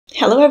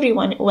Hello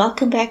everyone,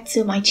 welcome back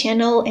to my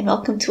channel and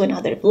welcome to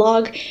another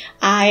vlog.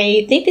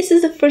 I think this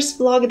is the first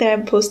vlog that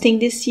I'm posting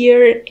this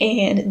year,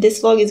 and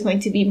this vlog is going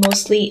to be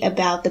mostly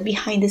about the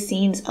behind the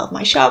scenes of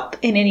my shop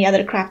and any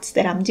other crafts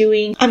that I'm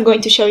doing. I'm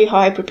going to show you how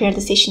I prepare the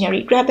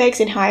stationery grab bags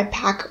and how I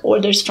pack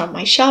orders from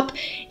my shop.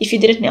 If you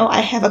didn't know,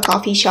 I have a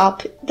coffee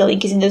shop. The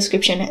link is in the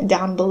description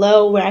down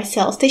below, where I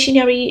sell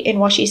stationery and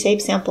washi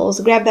tape samples,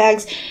 grab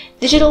bags,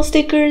 digital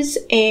stickers,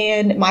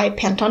 and my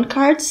Pantone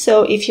cards.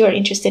 So if you're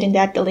interested in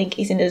that, the link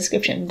is in the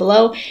description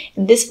below,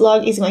 and this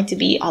vlog is going to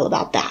be all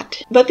about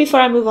that. But before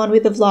I move on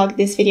with the vlog,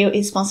 this video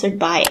is sponsored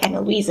by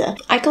Luisa.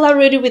 I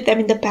collaborated with them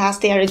in the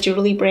past. They are a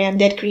jewelry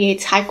brand that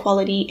creates high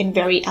quality and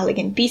very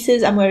elegant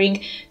pieces. I'm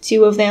wearing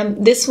two of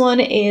them. This one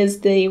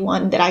is the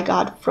one that I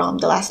got from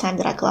the last time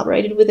that I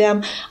collaborated with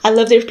them. I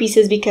love their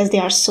pieces because they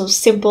are so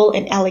simple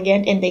and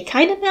elegant, and they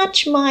kind of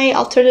match my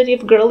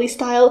alternative girly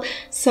style,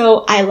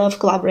 so I love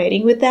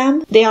collaborating with them.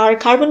 They are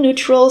carbon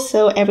neutral,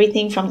 so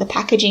everything from the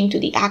packaging to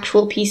the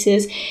actual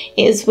pieces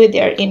is with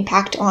their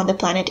impact on the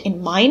planet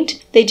in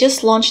mind. They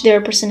just launched their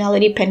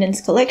personality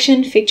pendants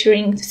collection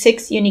featuring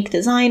 6 unique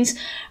designs: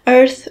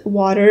 Earth,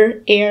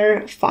 Water,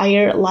 Air,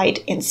 Fire,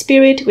 Light, and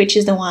Spirit, which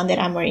is the one that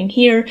I'm wearing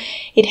here.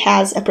 It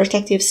has a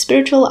protective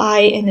spiritual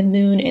eye and the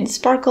moon and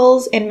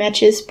sparkles, and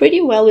matches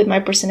pretty well with my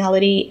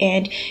personality,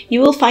 and you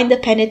will find the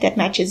pendant that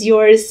matches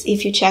yours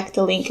if you check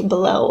the link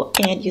below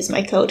and use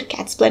my code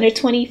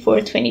catsplanner20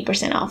 for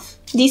 20% off.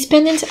 These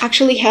pendants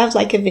actually have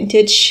like a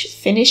vintage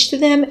finish to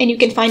them, and you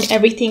can find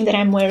everything that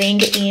I'm wearing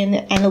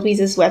in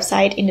Luisa's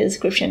website in the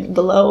description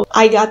below.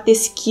 I got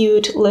this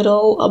cute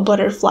little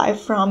butterfly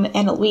from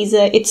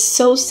Luisa. It's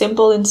so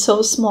simple and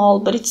so small,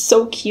 but it's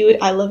so cute.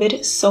 I love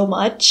it so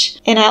much.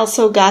 And I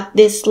also got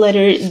this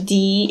letter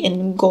D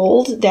in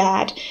gold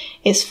that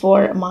is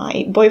for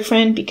my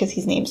boyfriend because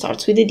his name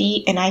starts with a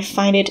D, and I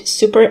find it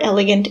super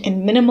elegant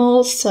and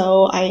minimal,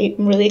 so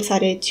I'm really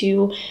excited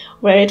to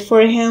wear it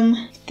for him.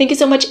 Thank you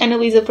so much,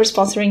 Luisa, for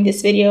sponsoring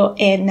this video,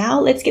 and now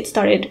let's get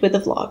started with the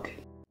vlog.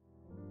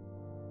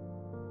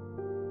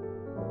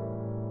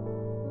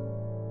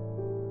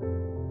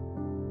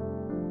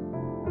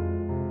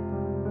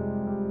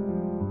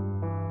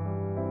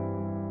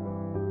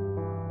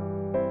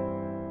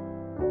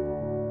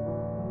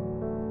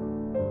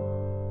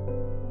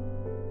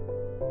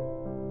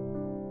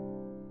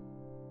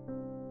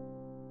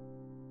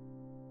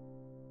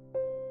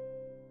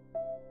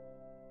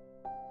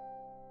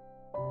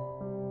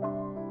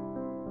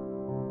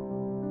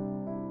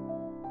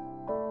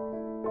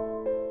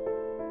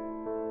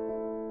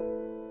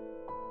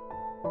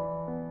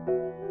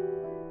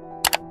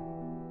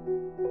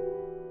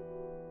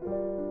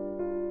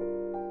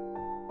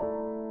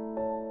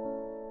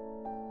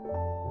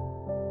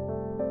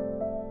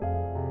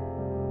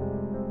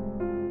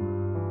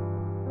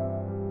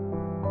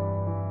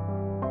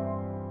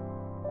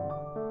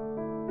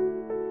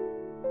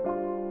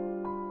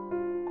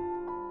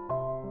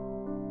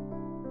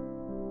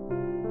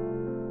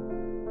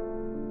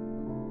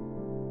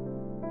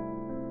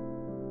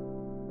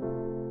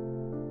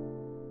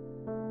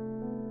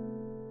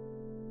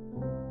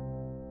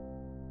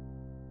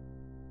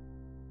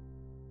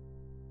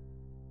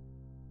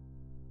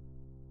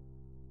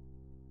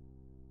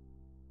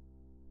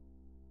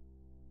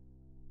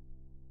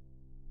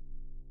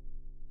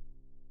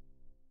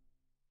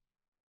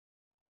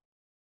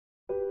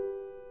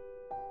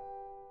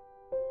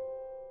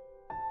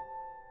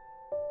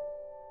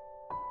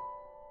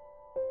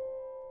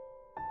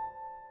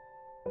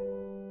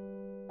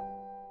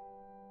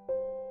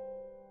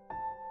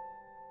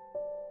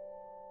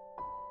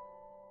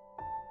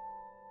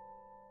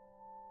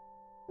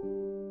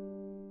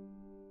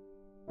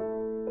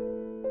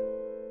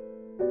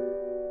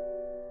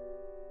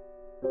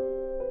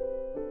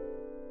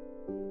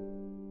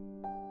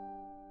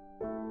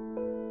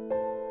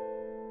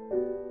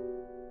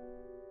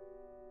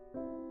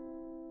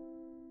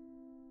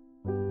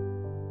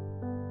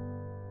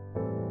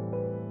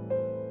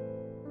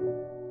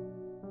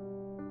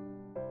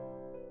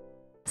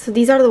 So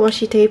these are the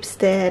washi tapes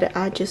that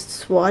I just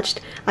swatched.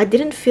 I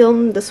didn't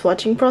film the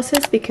swatching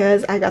process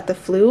because I got the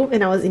flu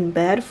and I was in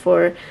bed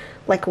for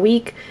like a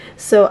week,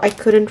 so I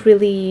couldn't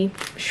really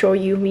show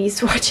you me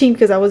swatching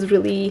because I was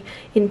really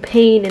in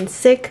pain and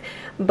sick,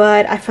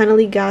 but I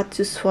finally got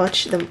to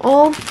swatch them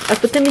all. I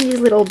put them in these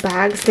little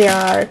bags. They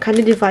are kind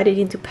of divided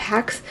into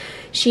packs.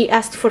 She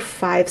asked for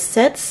 5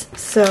 sets,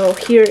 so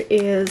here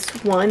is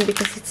one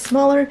because it's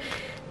smaller,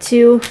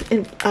 2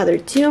 and other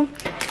 2,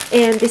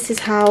 and this is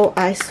how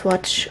I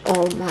swatch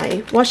all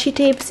my washi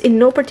tapes in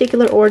no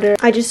particular order.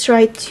 I just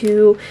try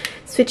to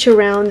switch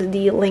around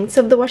the lengths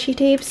of the washi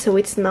tapes, so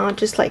it's not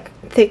just like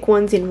thick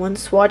ones in one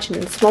swatch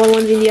and then smaller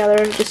ones in the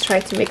other. Just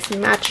try to mix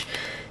and match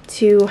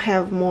to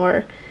have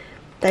more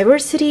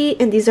diversity,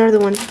 and these are the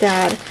ones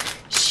that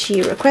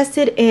she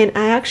requested, and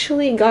I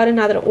actually got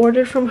another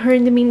order from her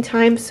in the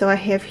meantime, so I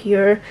have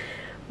here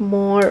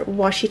more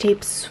washi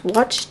tape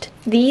swatched.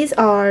 These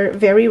are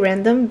very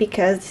random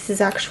because this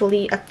is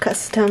actually a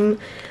custom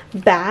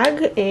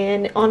bag,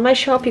 and on my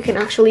shop you can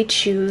actually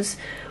choose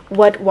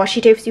what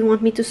washi tapes you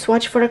want me to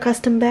swatch for a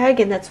custom bag,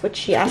 and that's what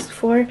she asked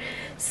for.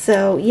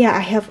 So yeah,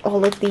 I have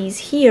all of these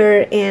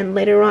here, and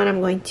later on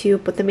I'm going to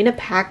put them in a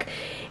pack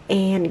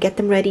and get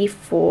them ready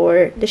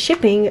for the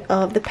shipping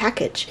of the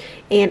package.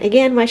 And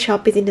again, my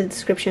shop is in the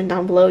description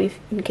down below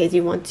in case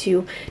you want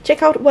to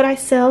check out what I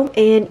sell,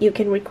 and you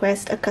can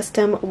request a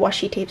custom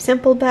washi tape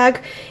sample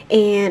bag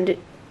and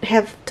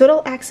have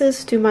total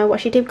access to my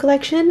washi tape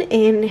collection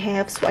and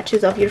have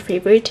swatches of your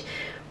favorite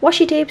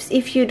washi tapes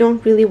if you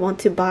don't really want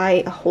to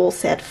buy a whole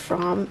set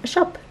from a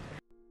shop.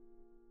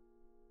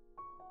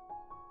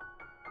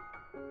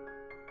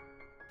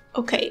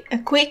 Okay, a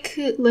quick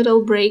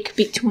little break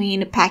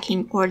between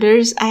packing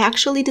orders. I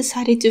actually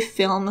decided to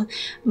film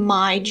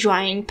my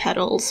drying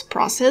petals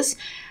process.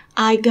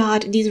 I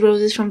got these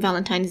roses from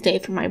Valentine's Day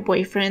from my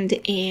boyfriend,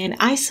 and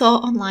I saw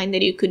online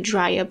that you could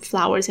dry up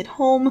flowers at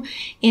home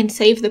and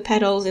save the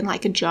petals in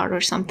like a jar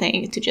or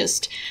something to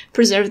just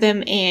preserve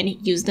them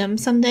and use them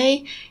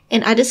someday.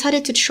 And I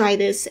decided to try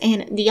this,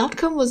 and the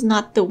outcome was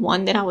not the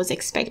one that I was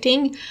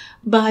expecting,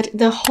 but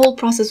the whole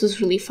process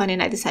was really fun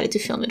and I decided to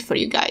film it for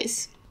you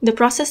guys. The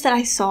process that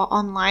I saw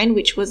online,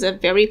 which was a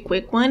very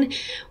quick one,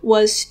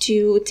 was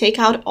to take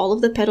out all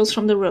of the petals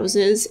from the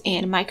roses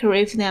and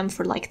microwave them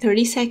for like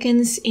 30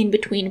 seconds in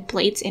between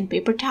plates and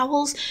paper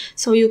towels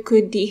so you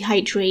could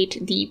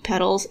dehydrate the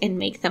petals and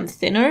make them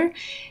thinner.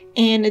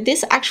 And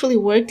this actually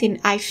worked,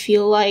 and I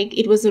feel like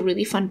it was a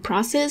really fun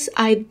process.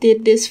 I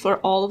did this for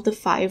all of the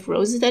 5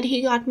 roses that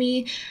he got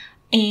me,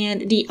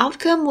 and the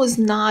outcome was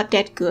not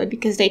that good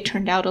because they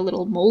turned out a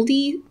little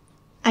moldy.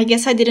 I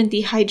guess I didn't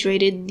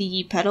dehydrated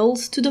the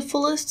petals to the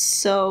fullest,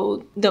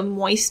 so the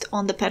moist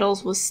on the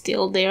petals was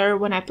still there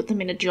when I put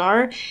them in a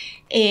jar,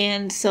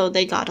 and so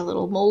they got a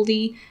little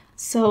moldy.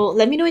 So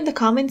let me know in the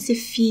comments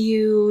if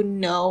you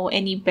know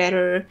any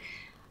better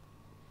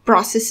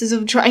processes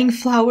of drying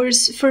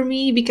flowers for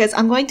me, because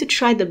I'm going to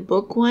try the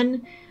book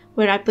one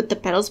where I put the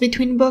petals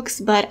between books,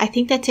 but I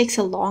think that takes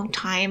a long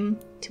time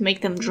to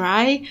make them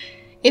dry.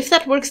 If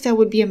that works, that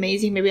would be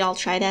amazing. Maybe I'll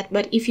try that.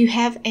 But if you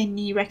have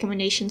any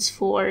recommendations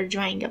for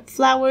drying up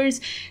flowers,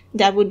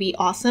 that would be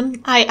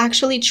awesome. I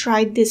actually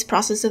tried this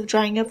process of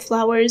drying up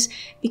flowers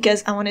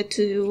because I wanted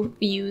to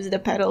use the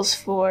petals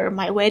for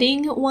my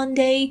wedding one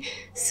day.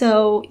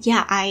 So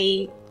yeah,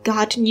 I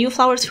got new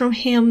flowers from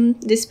him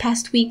this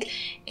past week,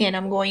 and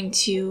I'm going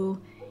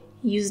to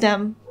use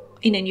them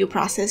in a new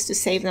process to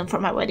save them for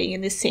my wedding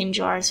in the same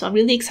jar. So I'm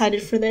really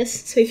excited for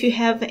this. So if you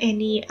have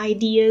any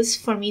ideas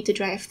for me to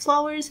dry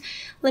flowers,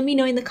 let me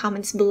know in the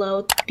comments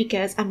below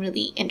because I'm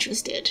really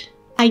interested.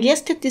 I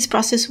guess that this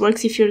process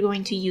works if you're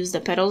going to use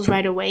the petals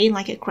right away in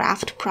like a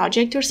craft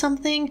project or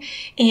something.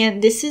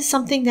 And this is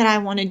something that I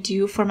want to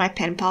do for my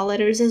pen pal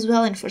letters as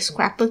well and for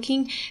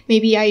scrapbooking.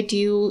 Maybe I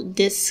do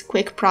this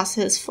quick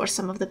process for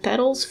some of the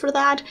petals for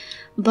that,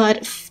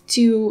 but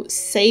to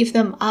save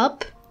them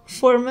up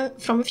from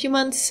a few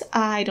months,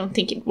 I don't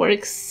think it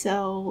works.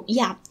 So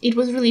yeah, it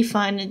was really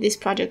fun. This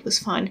project was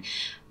fun,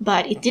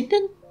 but it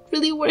didn't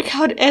really work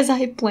out as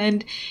I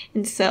planned,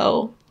 and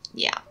so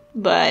yeah,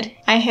 but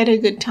I had a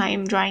good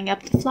time drying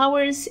up the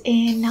flowers,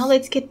 and now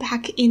let's get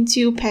back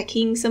into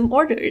packing some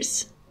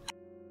orders.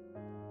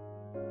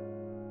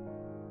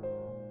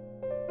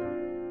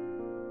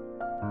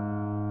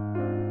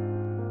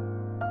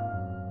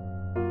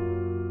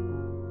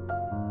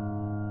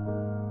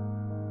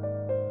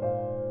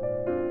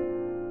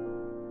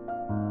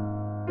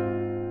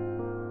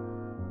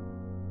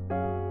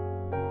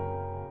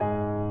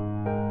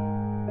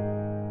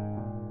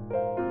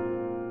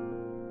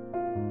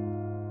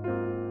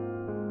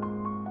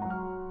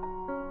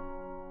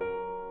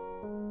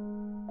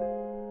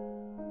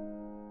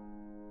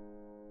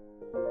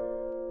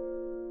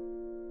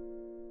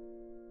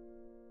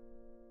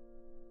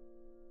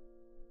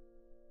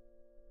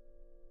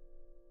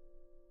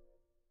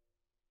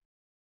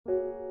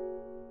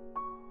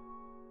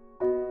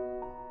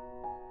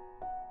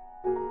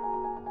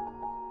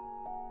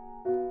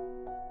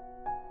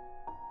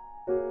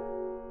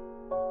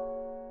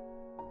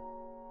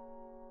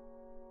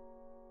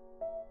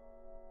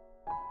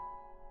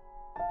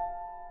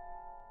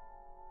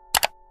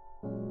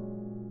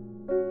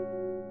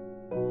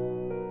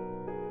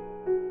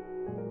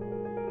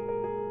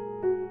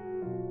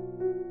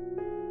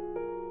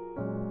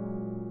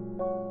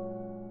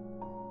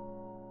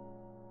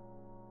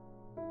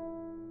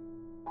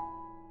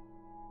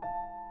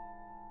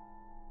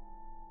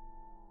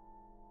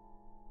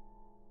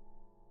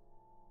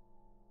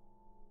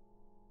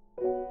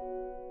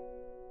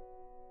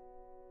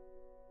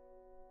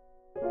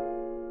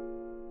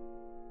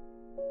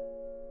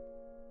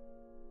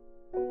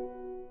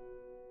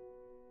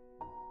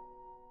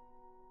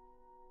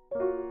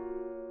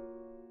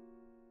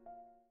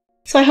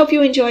 So I hope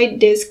you enjoyed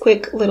this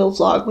quick little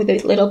vlog with a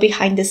little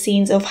behind the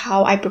scenes of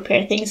how I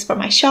prepare things for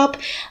my shop.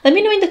 Let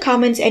me know in the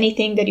comments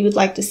anything that you would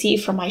like to see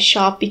from my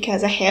shop,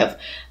 because I have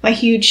my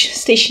huge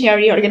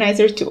stationery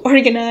organizer to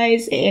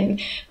organize and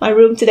my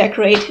room to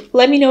decorate.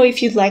 Let me know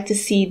if you'd like to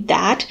see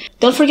that.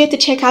 Don't forget to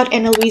check out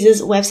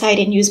Luisa's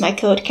website and use my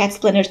code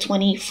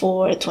catsplanner20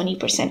 for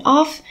 20%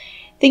 off.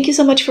 Thank you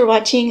so much for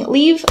watching.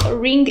 Leave a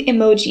ring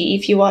emoji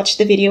if you watched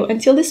the video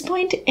until this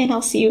point, and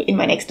I'll see you in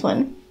my next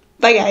one.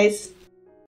 Bye guys!